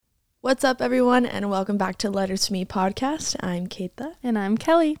What's up, everyone, and welcome back to Letters to Me podcast. I'm Keita. And I'm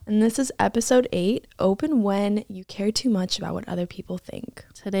Kelly. And this is episode 8, Open When You Care Too Much About What Other People Think.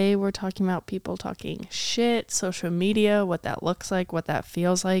 Today we're talking about people talking shit, social media, what that looks like, what that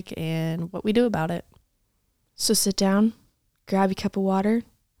feels like, and what we do about it. So sit down, grab a cup of water,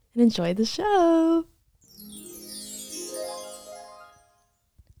 and enjoy the show.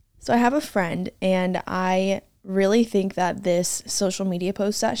 So I have a friend, and I really think that this social media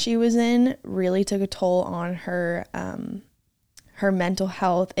post that she was in really took a toll on her her mental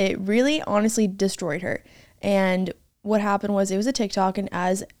health. It really honestly destroyed her. And what happened was, it was a TikTok, and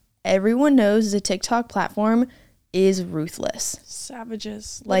as everyone knows, the TikTok platform is ruthless.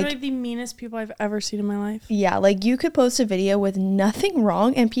 Savages. Like, literally the meanest people I've ever seen in my life. Yeah, like you could post a video with nothing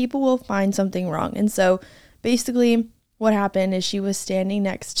wrong and people will find something wrong. And so basically what happened is she was standing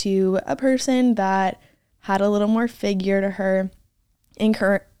next to a person that had a little more figure to her.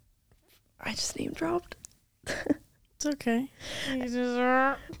 I just name dropped. It's okay.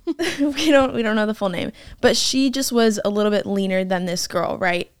 we don't know the full name, but she just was a little bit leaner than this girl,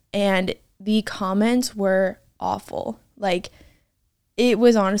 right? And the comments were awful. Like, it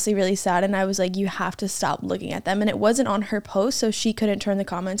was honestly really sad, and I was like, you have to stop looking at them. And it wasn't on her post, so she couldn't turn the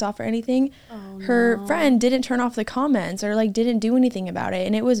comments off or anything. Her friend didn't turn off the comments or like didn't do anything about it,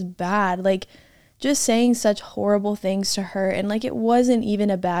 and it was bad. Like, just saying such horrible things to her, and like it wasn't even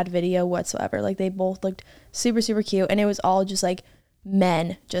a bad video whatsoever. Like, they both looked super cute, and it was all just like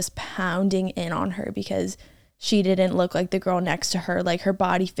men just pounding in on her because she didn't look like the girl next to her. Like, her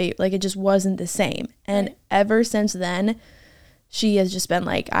body like it just wasn't the same. And ever since then, she has just been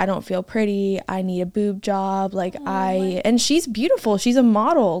like, I don't feel pretty, I need a boob job, like and she's beautiful, she's a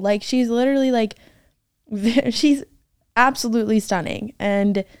model, like she's literally like she's absolutely stunning.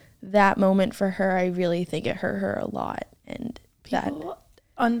 And that moment for her, I really think it hurt her a lot. And people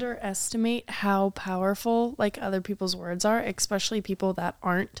underestimate how powerful like other people's words are, especially people that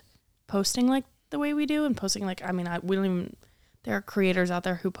aren't posting like the way we do and posting like, we don't even, there are creators out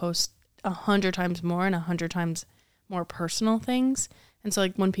there who post 100 times more and 100 times more personal things. And so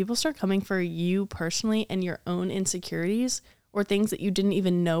like when people start coming for you personally and your own insecurities or things that you didn't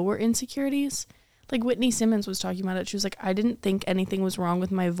even know were insecurities, like Whitney Simmons was talking about it. She was like, I didn't think anything was wrong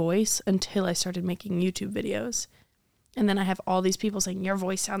with my voice until I started making YouTube videos. And then I have all these people saying, your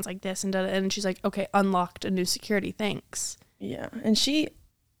voice sounds like this. And she's like, okay, unlocked a new security. Thanks. Yeah. And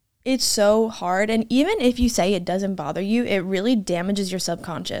it's so hard. And even if you say it doesn't bother you, it really damages your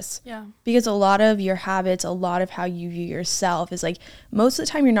subconscious. Yeah. Because a lot of your habits, a lot of how you view yourself is like, most of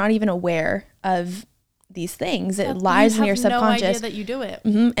the time you're not even aware of these things. It lies in your subconscious. No idea that you do it.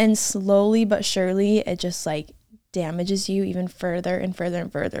 And slowly but surely it just like damages you even further and further and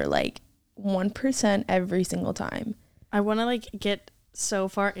further, like 1% every single time. I want to like get so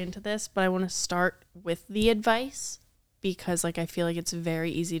far into this, but I want to start with the advice because like I feel like it's very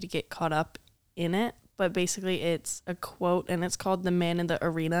easy to get caught up in it. But basically it's a quote and it's called The Man in the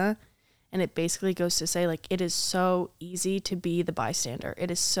Arena. And it basically goes to say like, it is so easy to be the bystander. It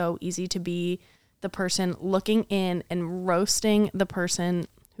is so easy to be the person looking in and roasting the person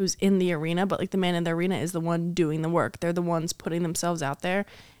who's in the arena, but like the man in the arena is the one doing the work. They're the ones putting themselves out there,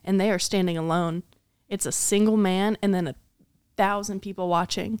 and they are standing alone. It's a single man and then 1,000 people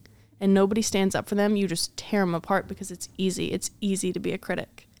watching, and nobody stands up for them. You just tear them apart because it's easy. It's easy to be a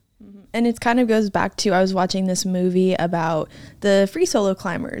critic. And it kind of goes back to, I was watching this movie about the free solo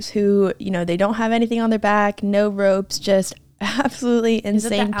climbers who, they don't have anything on their back, no ropes, just absolutely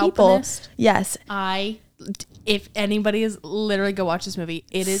insane people. Alpinist? Yes. If anybody is literally go watch this movie,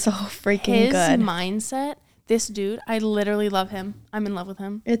 it is so freaking his good. Mindset. This dude, I literally love him. I'm in love with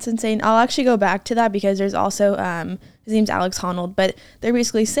him. It's insane. I'll actually go back to that because there's also his name's Alex Honnold, but they're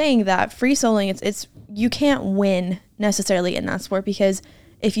basically saying that free soloing, it's you can't win necessarily in that sport because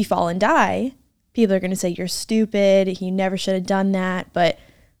if you fall and die, people are going to say you're stupid, you never should have done that, but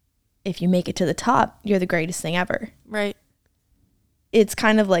if you make it to the top, you're the greatest thing ever. Right. It's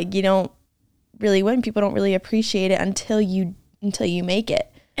kind of like you don't really win. People don't really appreciate it until you make it.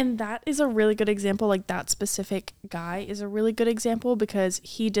 And that is a really good example. Like that specific guy is a really good example because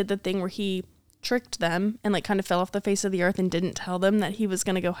he did the thing where he tricked them and like kind of fell off the face of the earth and didn't tell them that he was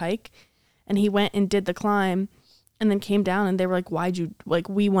going to go hike. And he went and did the climb and then came down and they were like,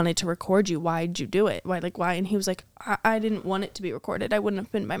 we wanted to record you. Why'd you do it? Why? And he was like, I didn't want it to be recorded. I wouldn't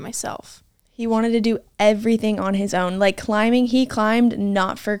have been by myself. He wanted to do everything on his own. Like climbing, he climbed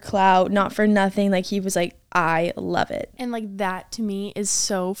not for clout, not for nothing. Like he was like, I love it. And like that to me is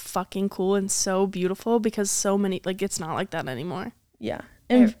so fucking cool and so beautiful because so many, like it's not like that anymore. Yeah.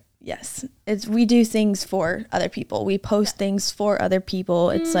 And Yes. We do things for other people. We post things for other people.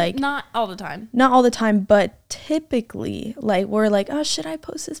 It's like not all the time. Not all the time, but typically like we're like, oh, should I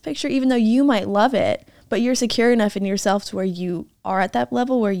post this picture? Even though you might love it, but you're secure enough in yourself to where you are at that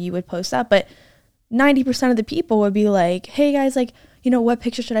level where you would post that. But 90% of the people would be like, hey guys, like, what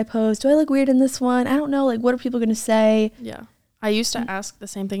picture should I post? Do I look weird in this one? I don't know. Like, what are people going to say? Yeah. I used to ask the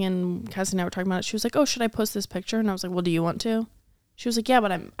same thing, and Cassie and I were talking about it. She was like, oh, should I post this picture? And I was like, well, do you want to? She was like, yeah,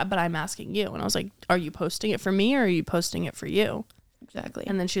 but I'm asking you. And I was like, are you posting it for me or are you posting it for you? Exactly.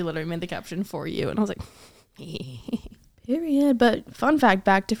 And then she literally made the caption for you. And I was like, period. But fun fact,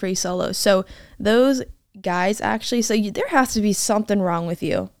 back to Free Solo. So those guys actually, there has to be something wrong with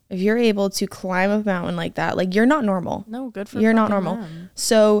you. If you're able to climb a mountain like that, like you're not normal. No, good for You're not normal. them.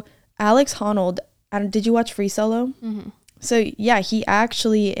 So Alex Honnold, did you watch Free Solo? Mm-hmm. So yeah, he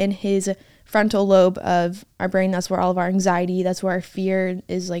actually in his frontal lobe of our brain, that's where all of our anxiety, that's where our fear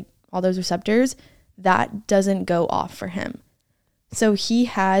is, like all those receptors, that doesn't go off for him. So he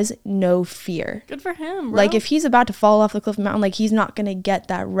has no fear. Good for him, bro. Like if he's about to fall off the cliff mountain, like he's not going to get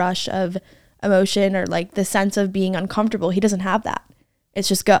that rush of emotion or like the sense of being uncomfortable. He doesn't have that. It's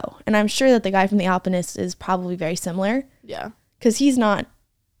just go. And I'm sure that the guy from The Alpinist is probably very similar. Yeah. Because he's not,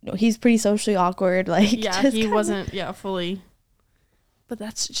 he's pretty socially awkward. Like, yeah, he wasn't, fully. But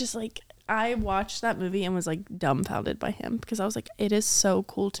that's just like, I watched that movie and was like dumbfounded by him because I was like, it is so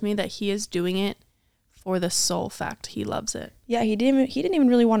cool to me that he is doing it for the sole fact he loves it. Yeah, he didn't even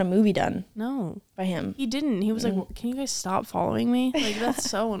really want a movie done. No. By him. He didn't. He was like, well, can you guys stop following me? Like, that's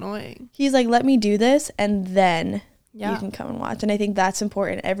so annoying. He's like, let me do this and then you can come and watch. And I think that's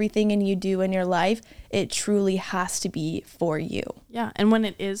important. Everything you do in your life, it truly has to be for you. Yeah, and when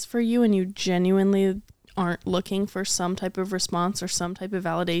it is for you and you genuinely aren't looking for some type of response or some type of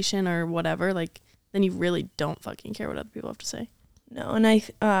validation or whatever, like, then you really don't fucking care what other people have to say. No,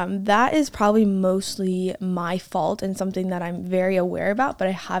 and that is probably mostly my fault and something that I'm very aware about, but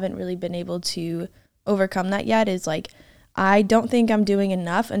I haven't really been able to overcome that yet, is like, I don't think I'm doing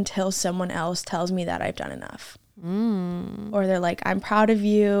enough until someone else tells me that I've done enough. Or they're like, I'm proud of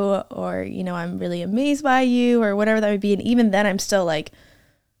you, or, I'm really amazed by you, or whatever that would be. And even then I'm still like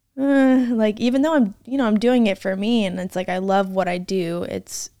even though I'm doing it for me and it's like, I love what I do,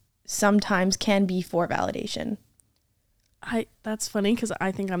 it's sometimes can be for validation. That's funny because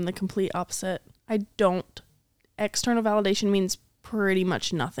I think I'm the complete opposite. External validation means pretty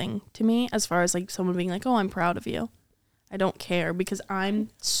much nothing to me as far as like someone being like, oh, I'm proud of you. I don't care because I'm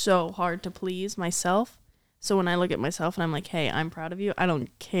so hard to please myself. So when I look at myself and I'm like, hey, I'm proud of you, I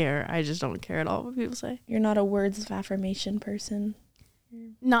don't care. I just don't care at all what people say. You're not a words of affirmation person.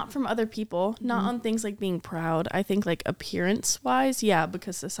 Not from other people, not on things like being proud. I think like appearance wise, yeah,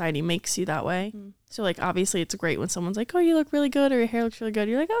 because society makes you that way. So like obviously it's great when someone's like, oh, you look really good, or your hair looks really good.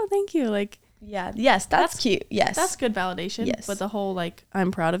 You're like, oh, thank you. Like, yeah, yes, that's cute. Yes, that's good validation. Yes, but the whole like,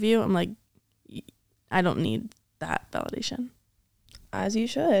 I'm proud of you, I'm like, I don't need that validation. As you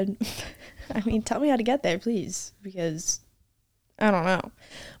should. I mean, tell me how to get there, please, because I don't know.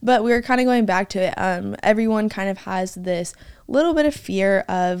 But we're kind of going back to it. Everyone kind of has this little bit of fear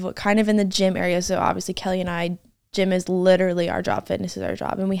of kind of in the gym area. So obviously Kelly and I, gym is literally our job. Fitness is our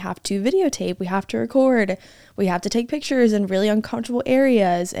job. And we have to videotape. We have to record. We have to take pictures in really uncomfortable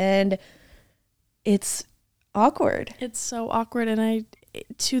areas. And it's awkward. It's so awkward. And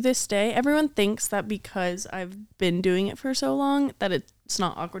to this day, everyone thinks that because I've been doing it for so long that it's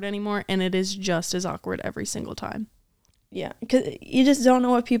not awkward anymore. And it is just as awkward every single time. Yeah, because you just don't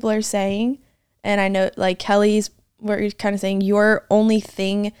know what people are saying. And I know, like, Kelly's, we're kind of saying your only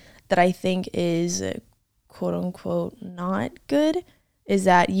thing that I think is quote unquote not good is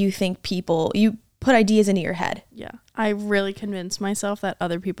that you think you put ideas into your head. Yeah, I really convince myself that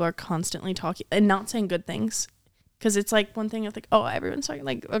other people are constantly talking and not saying good things. Because it's like one thing, it's like, oh, everyone's talking,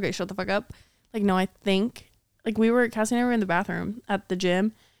 like, okay, shut the fuck up. Like, no, I think, like, Cassie and I were in the bathroom at the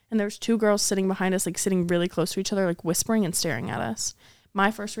gym. And there's two girls sitting behind us, like sitting really close to each other, like whispering and staring at us. My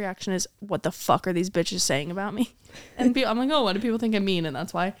first reaction is, what the fuck are these bitches saying about me? And I'm like, oh, what do people think I'm mean? And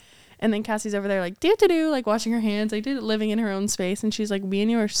that's why. And then Cassie's over there like, do, like washing her hands, like living in her own space. And she's like, me and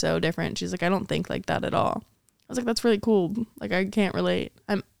you are so different. She's like, I don't think like that at all. I was like, that's really cool. Like, I can't relate.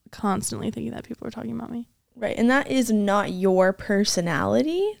 I'm constantly thinking that people are talking about me. Right. And that is not your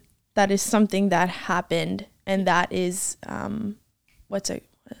personality. That is something that happened. And that is,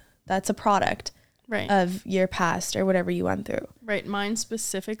 that's a product of your past or whatever you went through. Right. Mine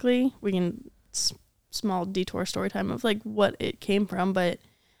specifically, we can small detour story time of like what it came from. But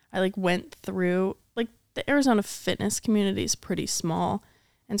I like went through, like, the Arizona fitness community is pretty small.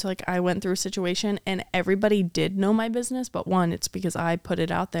 And so like I went through a situation and everybody did know my business, but one, it's because I put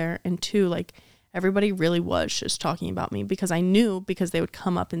it out there, and two, like everybody really was just talking about me because I knew, because they would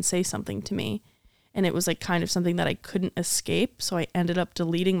come up and say something to me, and it was like kind of something that I couldn't escape. So I ended up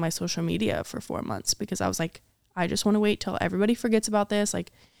deleting my social media for 4 months because I was like, I just want to wait till everybody forgets about this.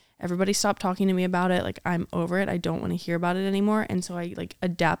 Like everybody stopped talking to me about it. Like I'm over it. I don't want to hear about it anymore. And so I like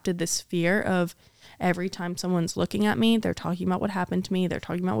adapted this fear of every time someone's looking at me, they're talking about what happened to me. They're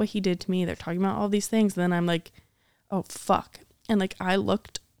talking about what he did to me. They're talking about all these things. And then I'm like, oh, fuck. And like I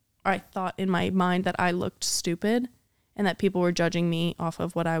thought in my mind that I looked stupid and that people were judging me off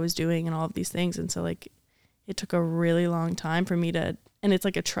of what I was doing and all of these things. And so like it took a really long time for me to, and it's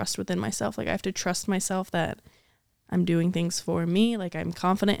like a trust within myself. Like I have to trust myself that I'm doing things for me. Like I'm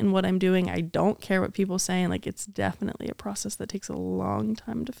confident in what I'm doing. I don't care what people say. And like, it's definitely a process that takes a long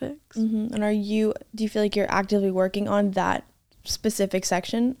time to fix. Mm-hmm. And do you feel like you're actively working on that specific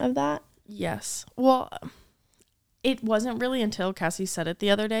section of that? Yes. Well, it wasn't really until Cassie said it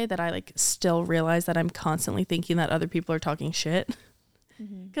the other day that I like still realized that I'm constantly thinking that other people are talking shit.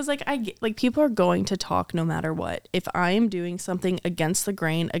 Because like people are going to talk no matter what. If I am doing something against the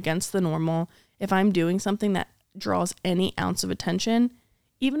grain, against the normal, if I'm doing something that draws any ounce of attention,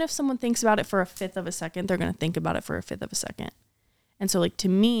 even if someone thinks about it for a fifth of a second, they're going to think about it for a fifth of a second. And so like to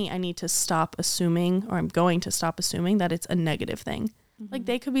me, I need to stop assuming, or I'm going to stop assuming that it's a negative thing. Like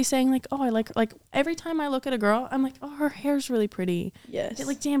they could be saying like, oh, I like every time I look at a girl, I'm like, oh, her hair's really pretty. Yes. They're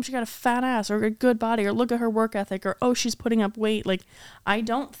like, damn, she got a fat ass, or a good body, or look at her work ethic, or oh, she's putting up weight. Like I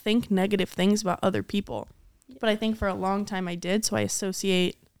don't think negative things about other people, but I think for a long time I did. So I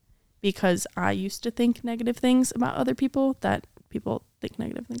associate, because I used to think negative things about other people, that people think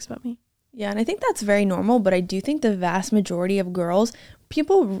negative things about me. Yeah, and I think that's very normal, but I do think the vast majority of girls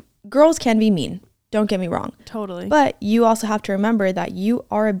can be mean. Don't get me wrong. Totally. But you also have to remember that you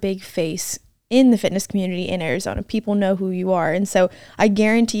are a big face in the fitness community in Arizona. People know who you are. And so I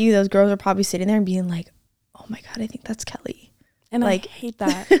guarantee you those girls are probably sitting there and being like, oh my God, I think that's Kelly. And like, I hate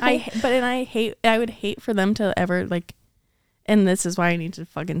that. I would hate for them to ever like, and this is why I need to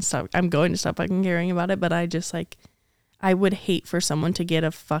fucking stop. I'm going to stop fucking caring about it. But I just like, I would hate for someone to get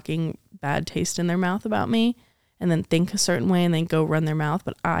a fucking bad taste in their mouth about me and then think a certain way and then go run their mouth.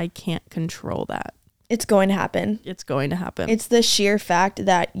 But I can't control that. It's going to happen. It's going to happen. It's the sheer fact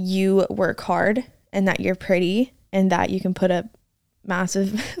that you work hard and that you're pretty and that you can put up massive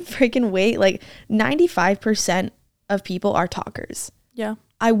freaking weight. Like 95% of people are talkers. Yeah.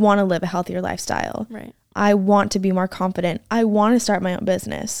 I want to live a healthier lifestyle. Right. I want to be more confident. I want to start my own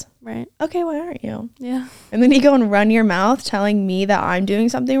business. Right. Okay, why aren't you? Yeah. And then you go and run your mouth telling me that I'm doing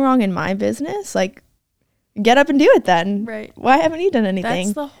something wrong in my business. Like, get up and do it then. Right. Why haven't you done anything?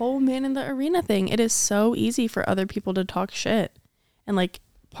 That's the whole man in the arena thing. It is so easy for other people to talk shit. And like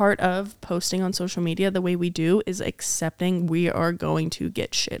part of posting on social media the way we do is accepting we are going to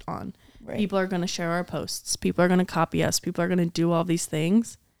get shit on. Right. People are going to share our posts. People are going to copy us. People are going to do all these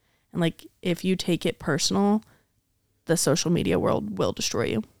things. And like, if you take it personal, the social media world will destroy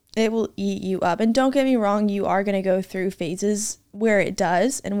you. It will eat you up. And don't get me wrong, you are going to go through phases where it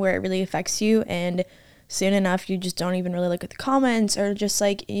does and where it really affects you. And soon enough, you just don't even really look at the comments, or just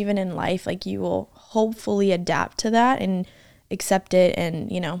like even in life, like you will hopefully adapt to that and accept it. And,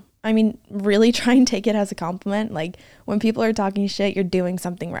 you know, I mean, really try and take it as a compliment. Like when people are talking shit, you're doing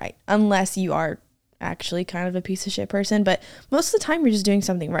something right, unless you are actually kind of a piece of shit person. But most of the time you're just doing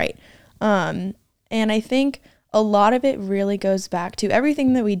something right. And I think a lot of it really goes back to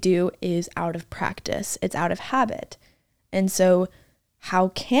everything that we do is out of practice. It's out of habit. And so how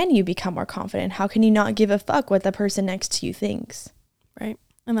can you become more confident? How can you not give a fuck what the person next to you thinks? Right.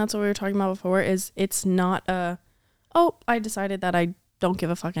 And that's what we were talking about before, is it's not I decided that I don't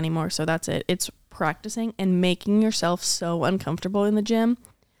give a fuck anymore, so that's it. It's practicing and making yourself so uncomfortable in the gym,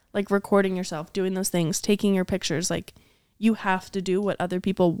 like recording yourself, doing those things, taking your pictures. Like you have to do what other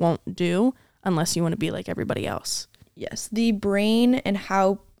people won't do unless you want to be like everybody else. Yes. The brain and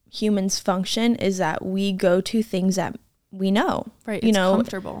how humans function is that we go to things that we know. Right. It's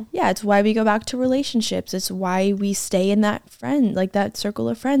comfortable. Yeah. It's why we go back to relationships. It's why we stay in that that circle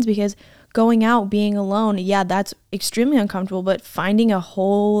of friends, because going out, being alone, yeah, that's extremely uncomfortable, but finding a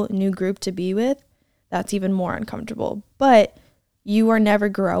whole new group to be with, that's even more uncomfortable. But you are never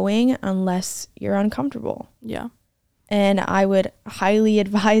growing unless you're uncomfortable. Yeah. And I would highly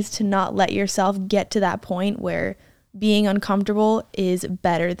advise to not let yourself get to that point where being uncomfortable is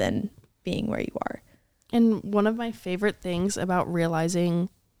better than being where you are. And one of my favorite things about realizing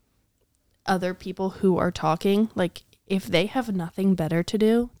other people who are talking, like if they have nothing better to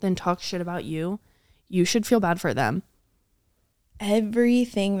do than talk shit about you, you should feel bad for them.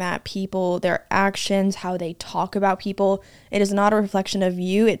 everything that people, their actions, how they talk about people, it is not a reflection of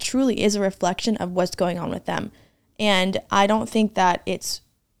you. It truly is a reflection of what's going on with them. And I don't think that it's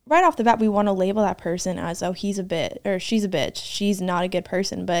right off the bat we want to label that person as, oh, he's a bitch or she's a bitch, she's not a good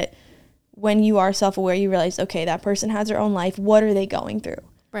person. But when you are self-aware, you realize, okay, that person has their own life. What are they going through?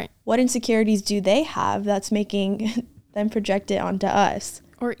 Right. What insecurities do they have that's making them project it onto us?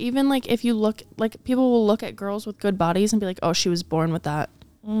 Or even like if you look, like people will look at girls with good bodies and be like, oh, she was born with that.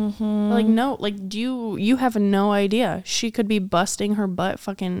 Mm-hmm. But like, no, like you have no idea. She could be busting her butt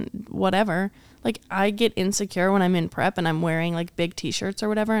fucking whatever. Like I get insecure when I'm in prep and I'm wearing like big t-shirts or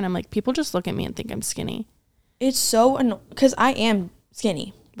whatever. And I'm like, people just look at me and think I'm skinny. It's so because I am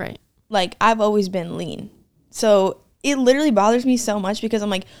skinny. Right. Like I've always been lean. So it literally bothers me so much because I'm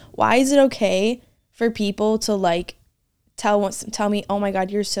like, why is it okay for people to like tell me, oh my God,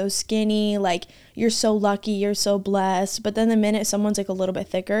 you're so skinny, like you're so lucky, you're so blessed. But then the minute someone's like a little bit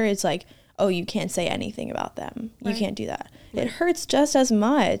thicker, it's like, oh, you can't say anything about them. Right. You can't do that. Right. It hurts just as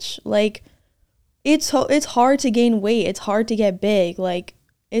much. Like it's hard to gain weight. It's hard to get big. Like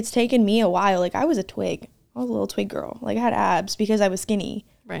it's taken me a while. Like I was a twig. I was a little twig girl. Like I had abs because I was skinny.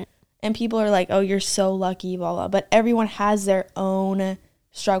 Right. And people are like, oh, you're so lucky, blah, blah. But everyone has their own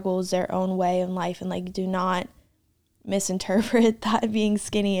struggles, their own way in life. And like, do not misinterpret that being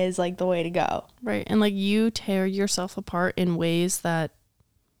skinny is like the way to go. Right. And like you tear yourself apart in ways that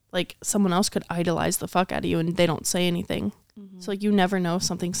like someone else could idolize the fuck out of you and they don't say anything. Mm-hmm. So like you never know if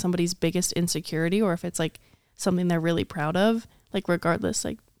something's somebody's biggest insecurity or if it's like something they're really proud of. Like regardless,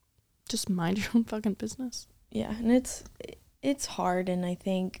 like just mind your own fucking business. Yeah. And it's hard. And I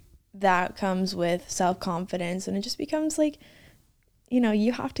think that comes with self-confidence, and it just becomes like, you know,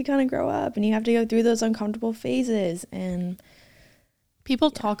 you have to kind of grow up and you have to go through those uncomfortable phases. And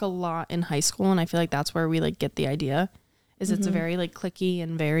people talk a lot in high school, and I feel like that's where we like get the idea is mm-hmm. It's a very like cliquey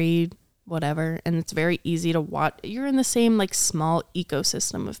and very whatever, and it's very easy to watch. You're in the same like small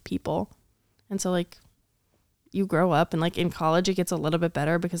ecosystem of people, and so like you grow up, and like in college it gets a little bit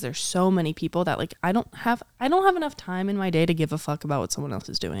better because there's so many people that like I don't have enough time in my day to give a fuck about what someone else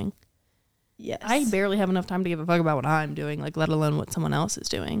is doing. Yes. I barely have enough time to give a fuck about what I'm doing, like let alone what someone else is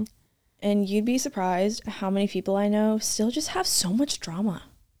doing. And you'd be surprised how many people I know still just have so much drama.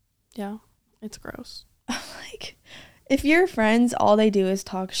 Yeah, it's gross. Like, if your friends, all they do is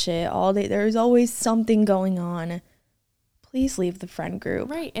talk shit all day, there's always something going on. Please leave the friend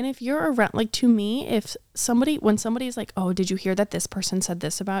group. Right. And if you're around, like to me, when somebody's like, oh, did you hear that this person said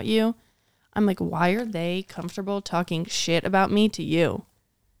this about you? I'm like, why are they comfortable talking shit about me to you?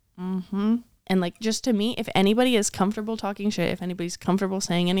 Mm-hmm. And like, just to me, if anybody is comfortable talking shit, if anybody's comfortable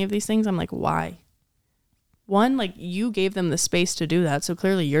saying any of these things, I'm like, why? One, like you gave them the space to do that. So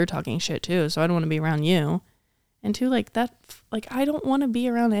clearly you're talking shit too. So I don't want to be around you. And two, like that, like I don't want to be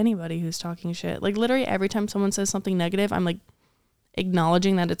around anybody who's talking shit. Like literally every time someone says something negative, I'm like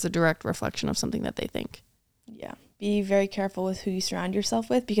acknowledging that it's a direct reflection of something that they think. Yeah. Be very careful with who you surround yourself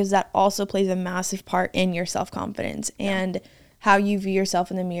with, because that also plays a massive part in your self-confidence and how you view yourself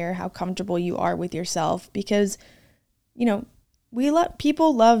in the mirror, how comfortable you are with yourself. Because, you know,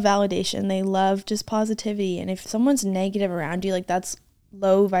 people love validation. They love just positivity. And if someone's negative around you, like that's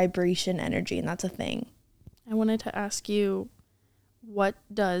low vibration energy, and that's a thing. I wanted to ask you, what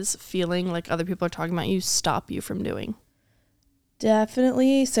does feeling like other people are talking about you stop you from doing?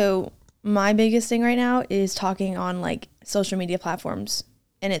 Definitely. So my biggest thing right now is talking on like social media platforms,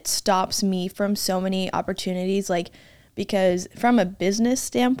 and it stops me from so many opportunities. Like, because from a business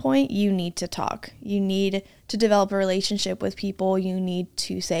standpoint, you need to talk. You need to develop a relationship with people. You need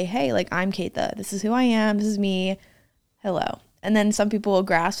to say, hey, like I'm Keitha. This is who I am. This is me. Hello. And then some people will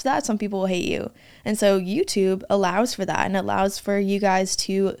grasp that. Some people will hate you. And so YouTube allows for that, and it allows for you guys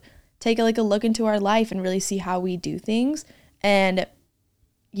to take a look into our life and really see how we do things. And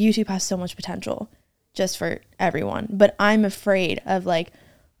YouTube has so much potential just for everyone. But I'm afraid of like,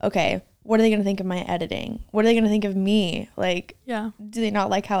 okay, what are they going to think of my editing? What are they going to think of me? Like, yeah, do they not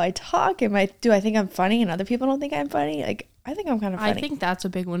like how I talk? Do I think I'm funny and other people don't think I'm funny? Like, I think I'm kind of funny. I think that's a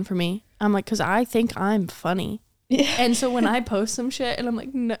big one for me. I'm like, because I think I'm funny. Yeah. And so when I post some shit and I'm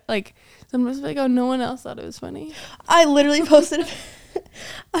like, no, like, someone's like, oh, no one else thought it was funny. I literally posted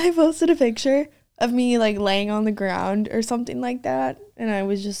a picture of me like laying on the ground or something like that. And I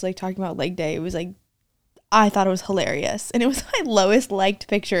was just like talking about leg day. It was like, I thought it was hilarious. And it was my lowest liked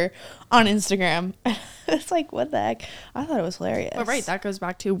picture on Instagram. It's like, what the heck? I thought it was hilarious. But right, that goes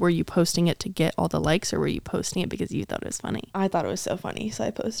back to, were you posting it to get all the likes, or were you posting it because you thought it was funny? I thought it was so funny, so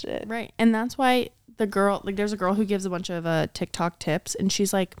I posted it. Right. And that's why there's a girl who gives a bunch of TikTok tips, and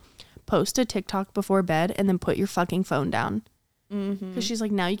she's like, post a TikTok before bed and then put your fucking phone down. Because she's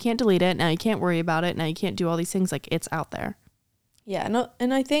like, now you can't delete it. Now you can't worry about it. Now you can't do all these things. Like, it's out there. Yeah. No,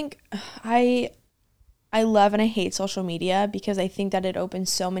 and I think I love and I hate social media because I think that it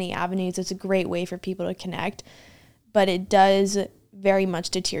opens so many avenues. It's a great way for people to connect, but it does very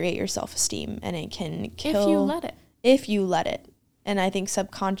much deteriorate your self-esteem, and it can kill. If you let it. If you let it. And I think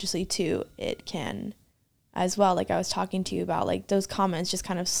subconsciously too, it can as well. Like I was talking to you about, like those comments just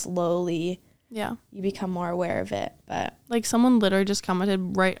kind of slowly, you become more aware of it. But like someone literally just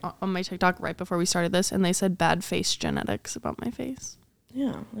commented right on my TikTok right before we started this, and they said bad face genetics about my face.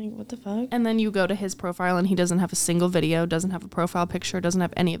 Yeah, like what the fuck? And then you go to his profile and he doesn't have a single video, doesn't have a profile picture, doesn't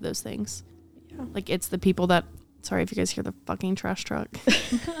have any of those things. Yeah. Like it's the people that, sorry if you guys hear the fucking trash truck.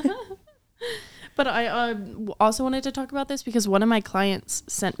 But I also wanted to talk about this because one of my clients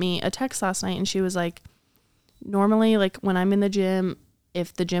sent me a text last night, and she was like, normally like when I'm in the gym,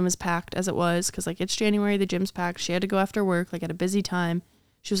 if the gym is packed as it was, because like it's January, the gym's packed, she had to go after work, like at a busy time.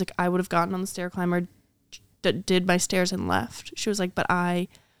 She was like, I would have gotten on the stair climber, did my stairs and left. She was like, but I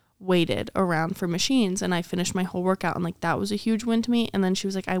waited around for machines and I finished my whole workout, and like that was a huge win to me. And then she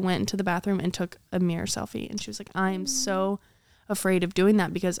was like, I went into the bathroom and took a mirror selfie, and she was like, I am so afraid of doing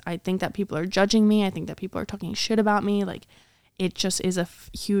that because I think that people are judging me. I think that people are talking shit about me. Like it just is a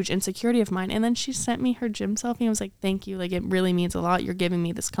huge insecurity of mine. And then she sent me her gym selfie and was like, thank you, like it really means a lot, you're giving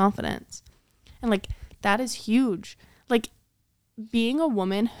me this confidence. And like that is huge. Like being a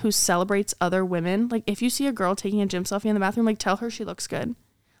woman who celebrates other women, like if you see a girl taking a gym selfie in the bathroom, like tell her she looks good.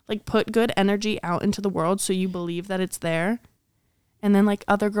 Like put good energy out into the world so you believe that it's there. And then like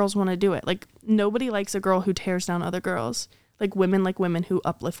other girls want to do it. Like nobody likes a girl who tears down other girls. Like women who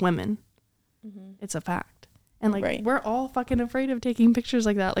uplift women. It's a fact. And like we're all fucking afraid of taking pictures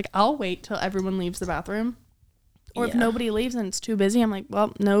like that. Like I'll wait till everyone leaves the bathroom. Or if nobody leaves and it's too busy, I'm like,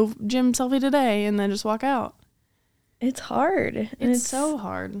 well, no gym selfie today, and then just walk out. It's hard. It's so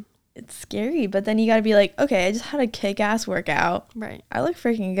hard. It's scary, but then you got to be like, okay, I just had a kick-ass workout. Right. I look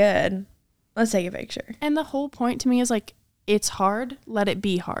freaking good. Let's take a picture. And the whole point to me is like, it's hard. Let it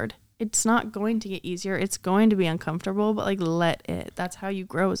be hard. It's not going to get easier. It's going to be uncomfortable, but like let it. That's how you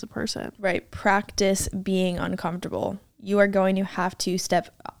grow as a person. Right. Practice being uncomfortable. You are going to have to step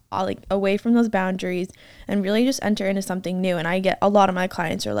like away from those boundaries and really just enter into something new. And I get a lot of my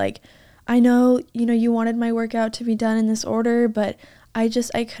clients are like, I know, you wanted my workout to be done in this order, but I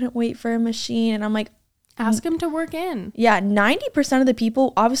couldn't wait for a machine. And I'm like, ask them to work in. Yeah. 90% of the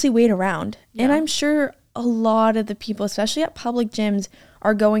people obviously wait around. Yeah. And I'm sure a lot of the people, especially at public gyms,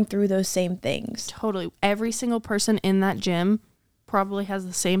 are going through those same things. Totally. Every single person in that gym probably has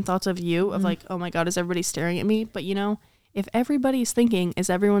the same thoughts of you of like, oh my God, is everybody staring at me? But if everybody's thinking, is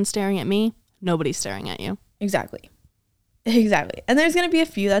everyone staring at me? Nobody's staring at you. Exactly. And there's going to be a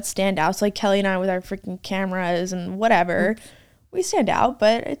few that stand out. So like Kelly and I with our freaking cameras and whatever, we stand out,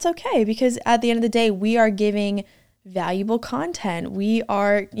 but it's okay because at the end of the day, we are giving valuable content. We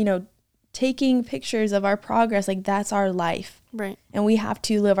are, taking pictures of our progress. Like that's our life. Right. And we have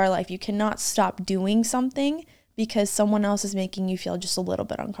to live our life. You cannot stop doing something because someone else is making you feel just a little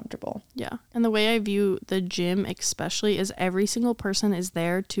bit uncomfortable. Yeah. And the way I view the gym especially is every single person is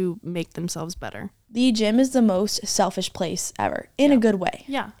there to make themselves better. The gym is the most selfish place ever in a good way.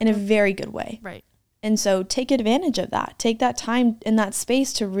 Yeah. In a very good way. Right. And so take advantage of that. Take that time in that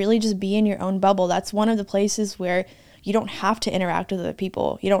space to really just be in your own bubble. That's one of the places where you don't have to interact with other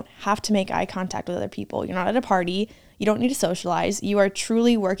people. You don't have to make eye contact with other people. You're not at a party. You don't need to socialize. You are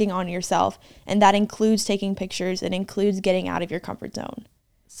truly working on yourself. And that includes taking pictures. It includes getting out of your comfort zone.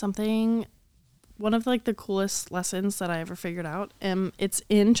 One of like the coolest lessons that I ever figured out. It's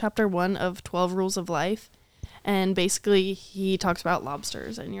in chapter 1 of 12 Rules of Life. And basically he talks about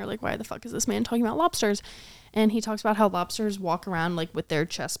lobsters. And you're like, why the fuck is this man talking about lobsters? And he talks about how lobsters walk around like with their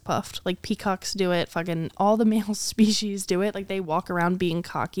chest puffed. Like peacocks do it. Fucking all the male species do it. Like they walk around being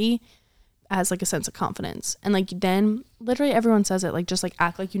cocky as like a sense of confidence. And like then literally everyone says it. Like just like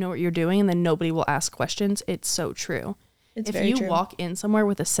act like you know what you're doing and then nobody will ask questions. It's so true. If you walk in somewhere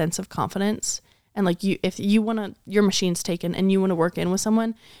with a sense of confidence and like if you want to, your machine's taken and you want to work in with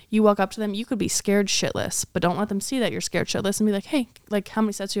someone, you walk up to them, you could be scared shitless, but don't let them see that you're scared shitless and be like, hey, like how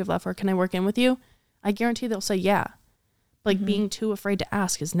many sets do you have left or can I work in with you? I guarantee they'll say yeah. Like being too afraid to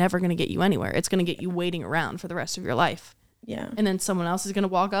ask is never going to get you anywhere. It's going to get you waiting around for the rest of your life. Yeah. And then someone else is going to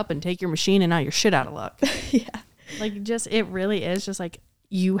walk up and take your machine and now you're shit out of luck. Yeah. Like just, it really is just like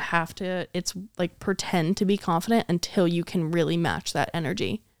you have to, it's like pretend to be confident until you can really match that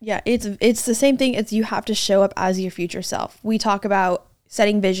energy. Yeah. It's the same thing. It's you have to show up as your future self. We talk about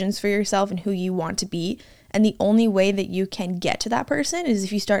setting visions for yourself and who you want to be. And the only way that you can get to that person is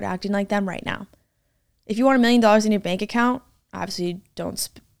if you start acting like them right now. If you want $1 million in your bank account, obviously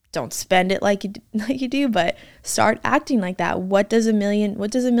don't spend it like you do, but start acting like that. What does a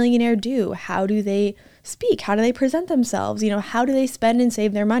millionaire do? How do they speak? How do they present themselves? How do they spend and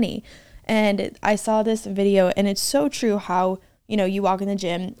save their money? And I saw this video, and it's so true how, you walk in the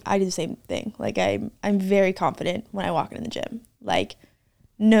gym. I do the same thing. Like I'm very confident when I walk into the gym. Like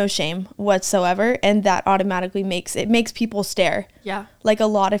no shame whatsoever, and that automatically makes people stare. Yeah. Like a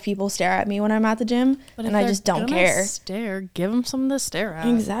lot of people stare at me when I'm at the gym, and I just don't care. Give them something to stare at.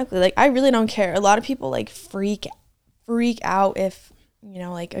 Exactly. Like I really don't care. A lot of people like freak out if,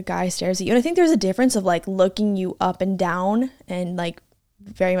 like a guy stares at you. And I think there's a difference of like looking you up and down and like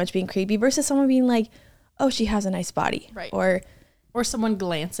very much being creepy versus someone being like, oh, she has a nice body. Right. Or someone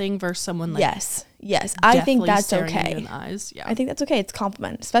glancing versus someone like yes. I think that's staring okay. you in the eyes. Yeah. I think that's okay. It's a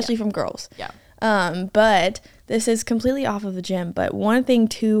compliment, especially from girls. Yeah. But this is completely off of the gym. But one thing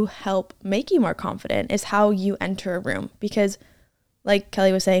to help make you more confident is how you enter a room. Because like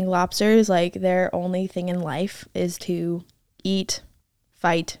Kelly was saying, lobsters, like their only thing in life is to eat,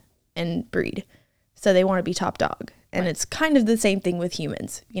 fight, and breed. So they want to be top dog. And it's kind of the same thing with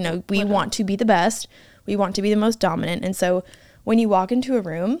humans. We want to be the best. We want to be the most dominant. And so when you walk into a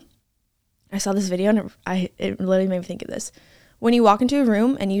room, I saw this video and it literally made me think of this. When you walk into a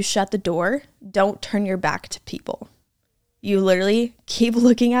room and you shut the door, don't turn your back to people. You literally keep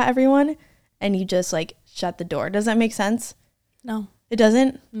looking at everyone and you just like shut the door. Does that make sense? No. It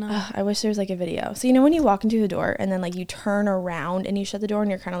doesn't? No. I wish there was like a video. So when you walk into the door and then like you turn around and you shut the door and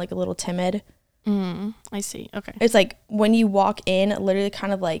you're kind of like a little timid. I see. Okay. It's like when you walk in, literally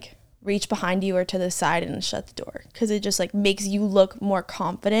kind of like reach behind you or to the side and shut the door, because it just like makes you look more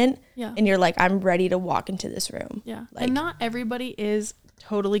confident. Yeah. And you're like, I'm ready to walk into this room. Yeah. Like, and not everybody is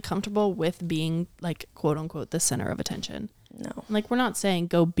totally comfortable with being like quote unquote the center of attention. No. Like we're not saying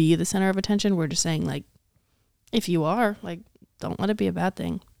go be the center of attention. We're just saying like if you are, like don't let it be a bad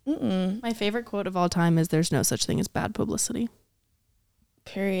thing. My favorite quote of all time is there's no such thing as bad publicity.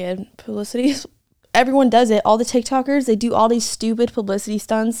 Period. Publicity. Everyone does it. All the TikTokers, they do all these stupid publicity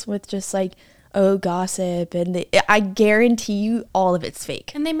stunts with just like, oh, gossip. And I guarantee you all of it's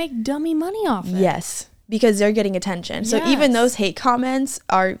fake. And they make dummy money off it. Yes. Because they're getting attention. So even those hate comments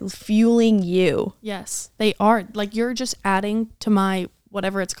are fueling you. Yes, they are. Like you're just adding to my,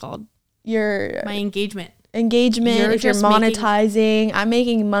 whatever it's called. My engagement. If you're monetizing, I'm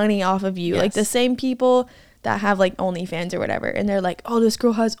making money off of you. Yes. Like the same people that have like OnlyFans or whatever, and they're like, oh, this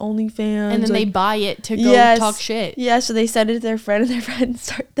girl has OnlyFans, and then like, they buy it to go talk shit. Yeah, so they send it to their friend, and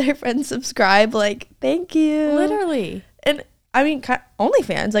their friends subscribe. Like, thank you, literally. And I mean,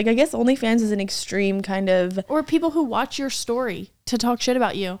 OnlyFans. Like, I guess OnlyFans is an extreme kind of, or people who watch your story to talk shit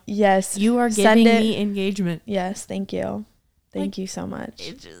about you. Yes, you are giving me engagement. Yes, thank you. Thank you so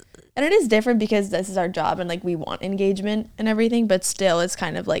much. And it is different because this is our job and like we want engagement and everything, but still it's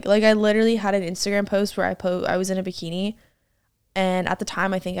kind of like I literally had an Instagram post where I was in a bikini, and at the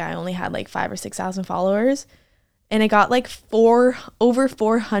time I think I only had like 5,000 or 6,000 followers, and it got like over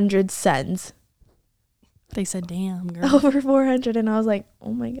 400 sends. They said, damn, girl. Over 400, and I was like,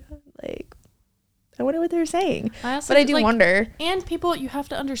 oh my God, like I wonder what they're saying. But I do wonder. And people, you have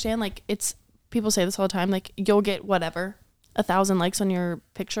to understand, like people say this all the time, like you'll get whatever 1,000 likes on your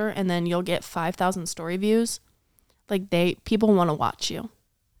picture and then you'll get 5,000 story views. Like people want to watch you.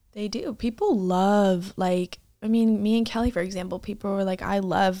 They do. People love, like, I mean, me and Kelly, for example, people were like, I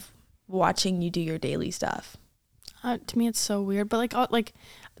love watching you do your daily stuff. To me, it's so weird. But like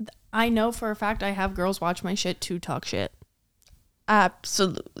I know for a fact I have girls watch my shit to talk shit.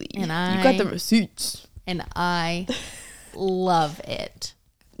 Absolutely. And you got the receipts. And I love it.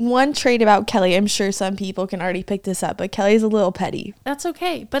 One trait about Kelly, I'm sure some people can already pick this up, but Kelly's a little petty. That's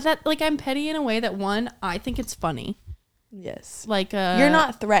okay. But that, like, I'm petty in a way that, one, I think it's funny. Yes. Like, you're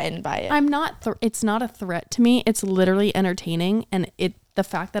not threatened by it. I'm not. It's not a threat to me. It's literally entertaining. And the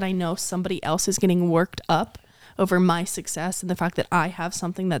fact that I know somebody else is getting worked up over my success and the fact that I have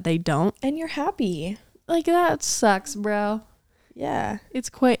something that they don't. And you're happy. Like, that sucks, bro. Yeah. It's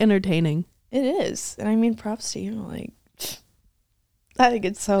quite entertaining. It is. And I mean, props to you. Like, I think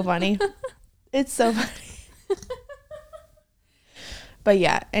it's so funny. It's so funny. But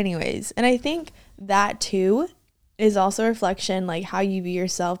yeah, anyways. And I think that too is also a reflection, like how you view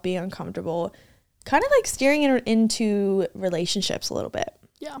yourself, being uncomfortable, kind of like steering into relationships a little bit.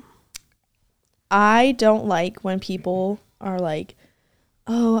 Yeah. I don't like when people are like,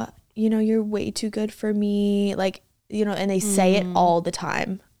 oh, you're way too good for me. Like, and they say it all the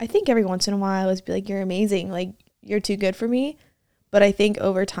time. I think every once in a while I be like, you're amazing. Like, you're too good for me. But I think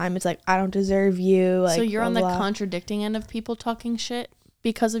over time it's like, I don't deserve you. Like, so you're blah, on the blah. contradicting end of people talking shit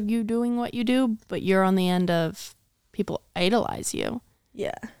because of you doing what you do, but you're on the end of people idolize you.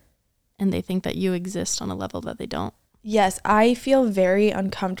 Yeah. And they think that you exist on a level that they don't. Yes, I feel very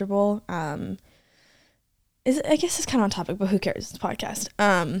uncomfortable. I guess it's kind of on topic, but who cares? It's a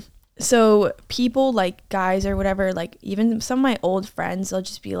podcast. So people like guys or whatever, like even some of my old friends, they'll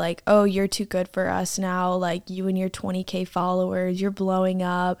just be like, "Oh, you're too good for us now. Like you and your 20K followers, you're blowing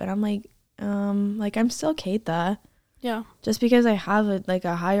up." And I'm like, I'm still Keita. Yeah. Just because I have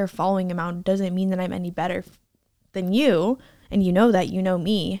a higher following amount doesn't mean that I'm any better than you. And you know that, you know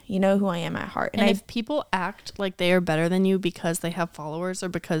me, you know who I am at heart. And if people act like they are better than you because they have followers or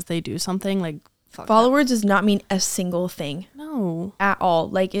because they do something, like, fuck followers does not mean a single thing. No. At all.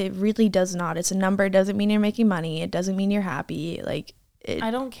 Like, it really does not. It's a number. It doesn't mean you're making money. It doesn't mean you're happy. Like,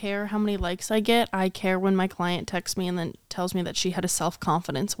 I don't care how many likes I get. I care when my client texts me and then tells me that she had a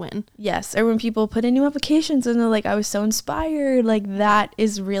self-confidence win. Yes. Or when people put in new applications and they're like, I was so inspired. Like, that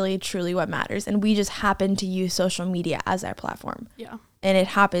is really, truly what matters. And we just happen to use social media as our platform. Yeah. And it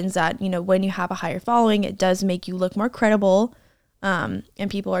happens that, when you have a higher following, it does make you look more credible. And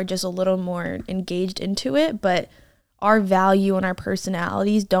people are just a little more engaged into it. But our value and our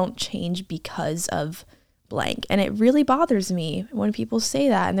personalities don't change because of blank. And it really bothers me when people say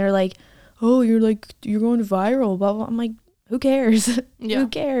that and they're like, "Oh, you're going viral, blah blah." I'm like, who cares? Yeah. Who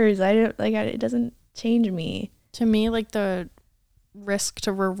cares? It doesn't change me. To me, like, the risk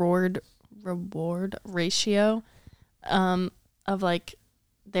to reward ratio of like,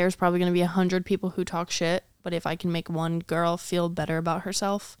 there's probably going to be 100 people who talk shit, but if I can make one girl feel better about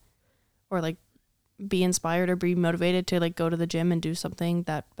herself or like be inspired or be motivated to like go to the gym and do something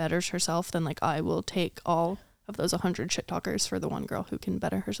that betters herself, then like I will take all of those 100 shit talkers for the one girl who can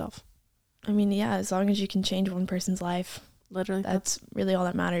better herself. I mean, yeah, as long as you can change one person's life, Literally, that's really all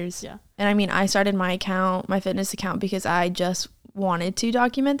that matters. Yeah. And I mean, I started my fitness account, because I just wanted to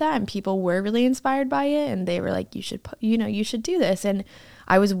document that, and people were really inspired by it, and they were like, you should do this. And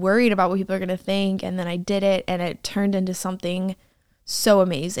I was worried about what people are going to think, and then I did it, and it turned into something so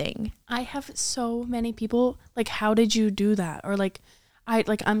amazing. I have so many people like, how did you do that? Or like,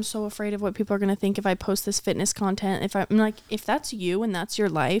 I'm so afraid of what people are going to think if I post this fitness content. I'm like, if that's you and that's your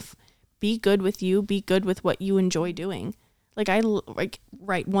life, be good with you, be good with what you enjoy doing. Like,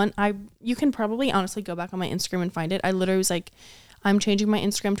 you can probably honestly go back on my Instagram and find it. I literally was like, I'm changing my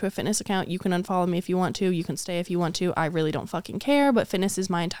Instagram to a fitness account. You can unfollow me if you want to. You can stay if you want to. I really don't fucking care, but fitness is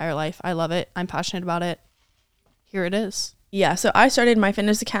my entire life. I love it. I'm passionate about it. Here it is. Yeah, so I started my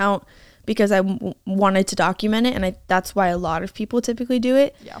fitness account because I wanted to document it, and that's why a lot of people typically do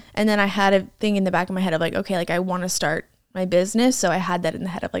it. Yeah. And then I had a thing in the back of my head of like, okay, like I want to start my business, so I had that in the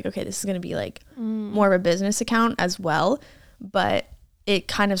head of like, okay, this is going to be like more of a business account as well, but it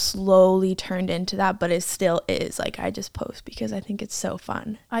kind of slowly turned into that, but it still is like, I just post because I think it's so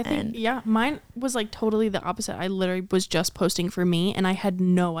fun. I think, mine was like totally the opposite. I literally was just posting for me, and I had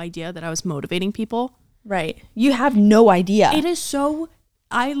no idea that I was motivating people. Right. You have no idea. It is so,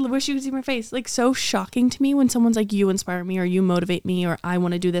 I wish you could see my face, like so shocking to me when someone's like, you inspire me, or you motivate me, or I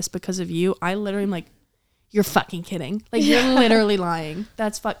want to do this because of you. I literally am like, you're fucking kidding. Like, you're literally lying.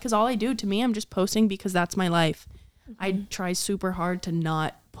 That's because all I do, to me, I'm just posting because that's my life. I try super hard to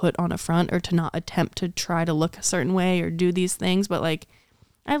not put on a front or to not attempt to try to look a certain way or do these things. But like,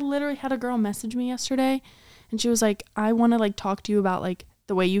 I literally had a girl message me yesterday, and she was like, I want to like talk to you about like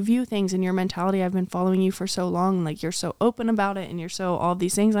the way you view things and your mentality. I've been following you for so long, and like, you're so open about it, and you're so all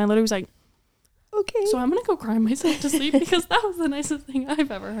these things. And I literally was like, okay, so I'm gonna go cry myself to sleep because that was the nicest thing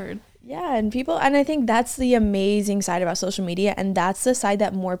I've ever heard. Yeah, and I think that's the amazing side about social media, and that's the side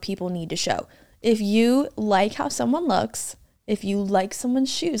that more people need to show. If you like how someone looks, if you like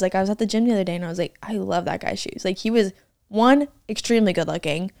someone's shoes, like I was at the gym the other day and I was like, I love that guy's shoes. Like, he was, 1, extremely good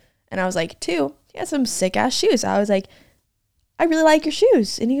looking, and I was like, 2, he has some sick ass shoes. I was like, I really like your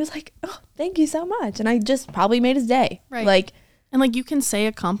shoes. And he was like, oh, thank you so much. And I just probably made his day. Right. Like, and like, you can say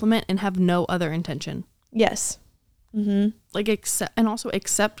a compliment and have no other intention. Yes. Mm-hmm. Like,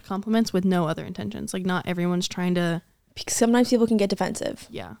 accept compliments with no other intentions. Like, not everyone's trying to. Because sometimes people can get defensive.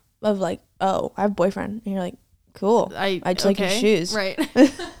 Yeah. Of like, oh, I have a boyfriend. And you're like, cool. I just like your shoes. Right.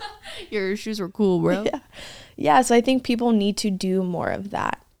 Your shoes were cool, bro. Yeah. So I think people need to do more of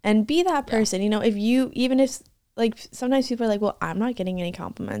that and be that person. Yeah. Even if like sometimes people are like, well, I'm not getting any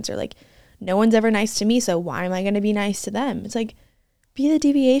compliments, or like, no one's ever nice to me, so why am I going to be nice to them? It's like, be the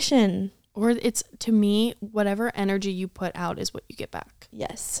deviation. Or it's, to me, whatever energy you put out is what you get back.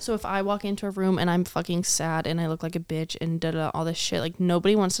 Yes. So if I walk into a room and I'm fucking sad and I look like a bitch and all this shit, like,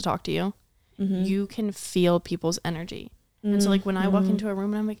 nobody wants to talk to you. Mm-hmm. You can feel people's energy. Mm-hmm. And so like, when I walk into a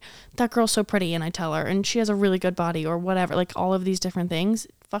room and I'm like, that girl's so pretty, and I tell her, and she has a really good body or whatever, like all of these different things,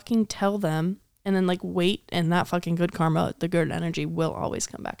 fucking tell them and then like wait, and that fucking good karma, the good energy will always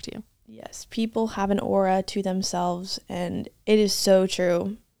come back to you. Yes, people have an aura to themselves, and it is so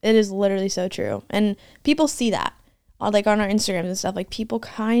true. It is literally so true. And people see that like on our Instagrams and stuff. Like people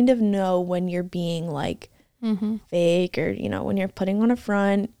kind of know when you're being like fake, or, you know, when you're putting on a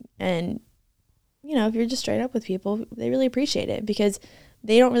front. And, you know, if you're just straight up with people, they really appreciate it because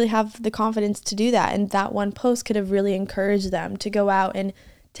they don't really have the confidence to do that. And that one post could have really encouraged them to go out and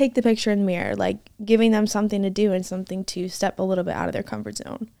take the picture in the mirror, like giving them something to do and something to step a little bit out of their comfort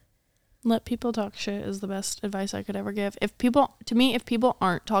zone. Let people talk shit is the best advice I could ever give. If people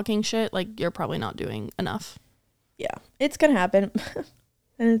aren't talking shit, like, you're probably not doing enough. Yeah, it's gonna happen.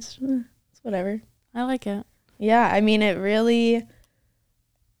 And it's whatever. I like it. Yeah, I mean, it really,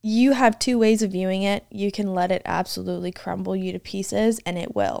 you have two ways of viewing it. You can let it absolutely crumble you to pieces, and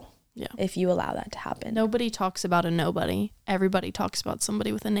it will. Yeah. If you allow that to happen. Nobody talks about a nobody. Everybody talks about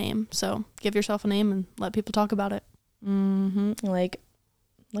somebody with a name. So give yourself a name and let people talk about it. Like,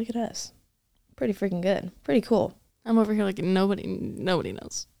 look at us. Pretty freaking good. Pretty cool. I'm over here like nobody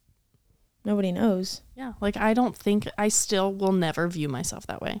knows. Nobody knows. Yeah. Like, I still will never view myself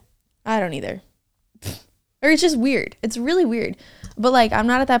that way. I don't either. Or it's just weird. It's really weird. But like, I'm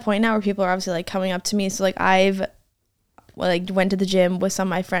not at that point now where people are obviously like coming up to me. So like, I've went to the gym with some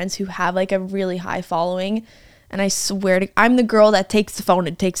of my friends who have like a really high following, and I swear to, I'm the girl that takes the phone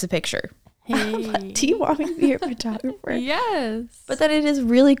and takes a picture. Hey. Like, do you want me to be your photographer? Yes. But then it is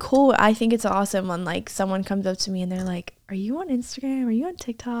really cool. I think it's awesome when like someone comes up to me and they're like, "Are you on Instagram? Are you on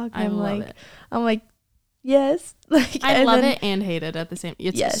TikTok?" And I'm like, yes. Like, I love it and hate it at the same.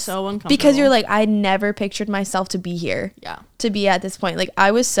 It's so uncomfortable because you're like, I never pictured myself to be here. Yeah. To be at this point, like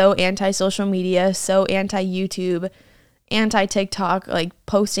I was so anti social media, so anti YouTube, anti TikTok, like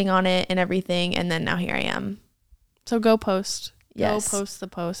posting on it and everything, and then now here I am. So go post. Yes. Go post the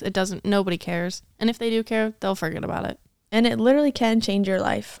post. Nobody cares. And if they do care, they'll forget about it. And it literally can change your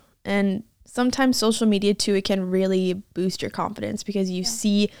life. And sometimes social media too, it can really boost your confidence because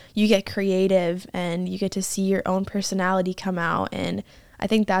you get creative and you get to see your own personality come out. And I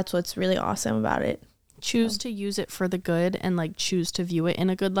think that's what's really awesome about it. Choose to use it for the good and like choose to view it in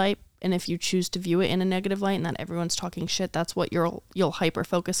a good light. And if you choose to view it in a negative light and that everyone's talking shit, that's what you'll hyper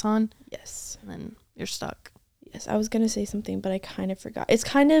focus on. Yes. And then you're stuck. Yes, I was going to say something, but I kind of forgot. It's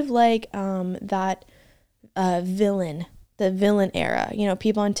kind of like that villain, the villain era. You know,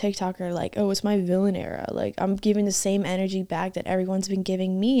 people on TikTok are like, oh, it's my villain era. Like, I'm giving the same energy back that everyone's been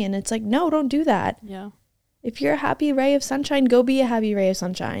giving me. And it's like, no, don't do that. Yeah. If you're a happy ray of sunshine, go be a happy ray of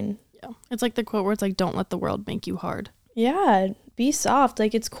sunshine. Yeah. It's like the quote where it's like, don't let the world make you hard. Yeah. Be soft.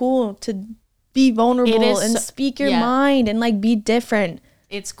 Like, it's cool to be vulnerable and speak your mind and like be different.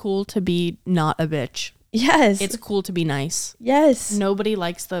 It's cool to be not a bitch. Yes. It's cool to be nice. Yes. Nobody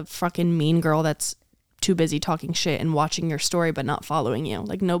likes the fucking mean girl that's too busy talking shit and watching your story but not following you.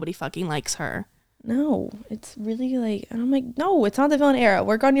 Like, nobody fucking likes her. No, it's really like, and I'm like, no, it's not the villain era.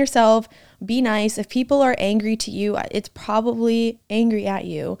 Work on yourself. Be nice. If people are angry to you, it's probably angry at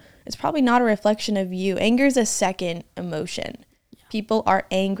you. It's probably not a reflection of you. Anger is a second emotion. Yeah. People are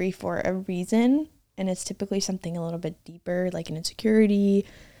angry for a reason, and it's typically something a little bit deeper, like an insecurity.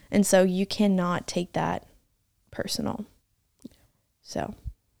 And so you cannot take that personal. So,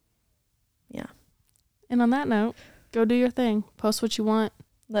 yeah. And on that note, go do your thing. Post what you want.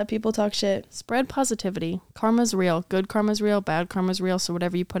 Let people talk shit. Spread positivity. Karma's real. Good karma's real. Bad karma's real. So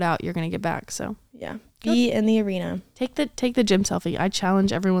whatever you put out, you're going to get back. So, yeah. Be in the arena. Take the gym selfie. I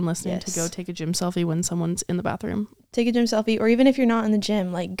challenge everyone listening to go take a gym selfie when someone's in the bathroom. Take a gym selfie. Or even if you're not in the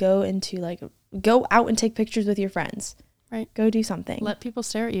gym, like go out and take pictures with your friends. Right. Go do something. Let people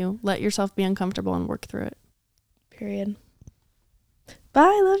stare at you. Let yourself be uncomfortable and work through it. Period.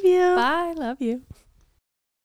 Bye. Love you. Bye. Love you.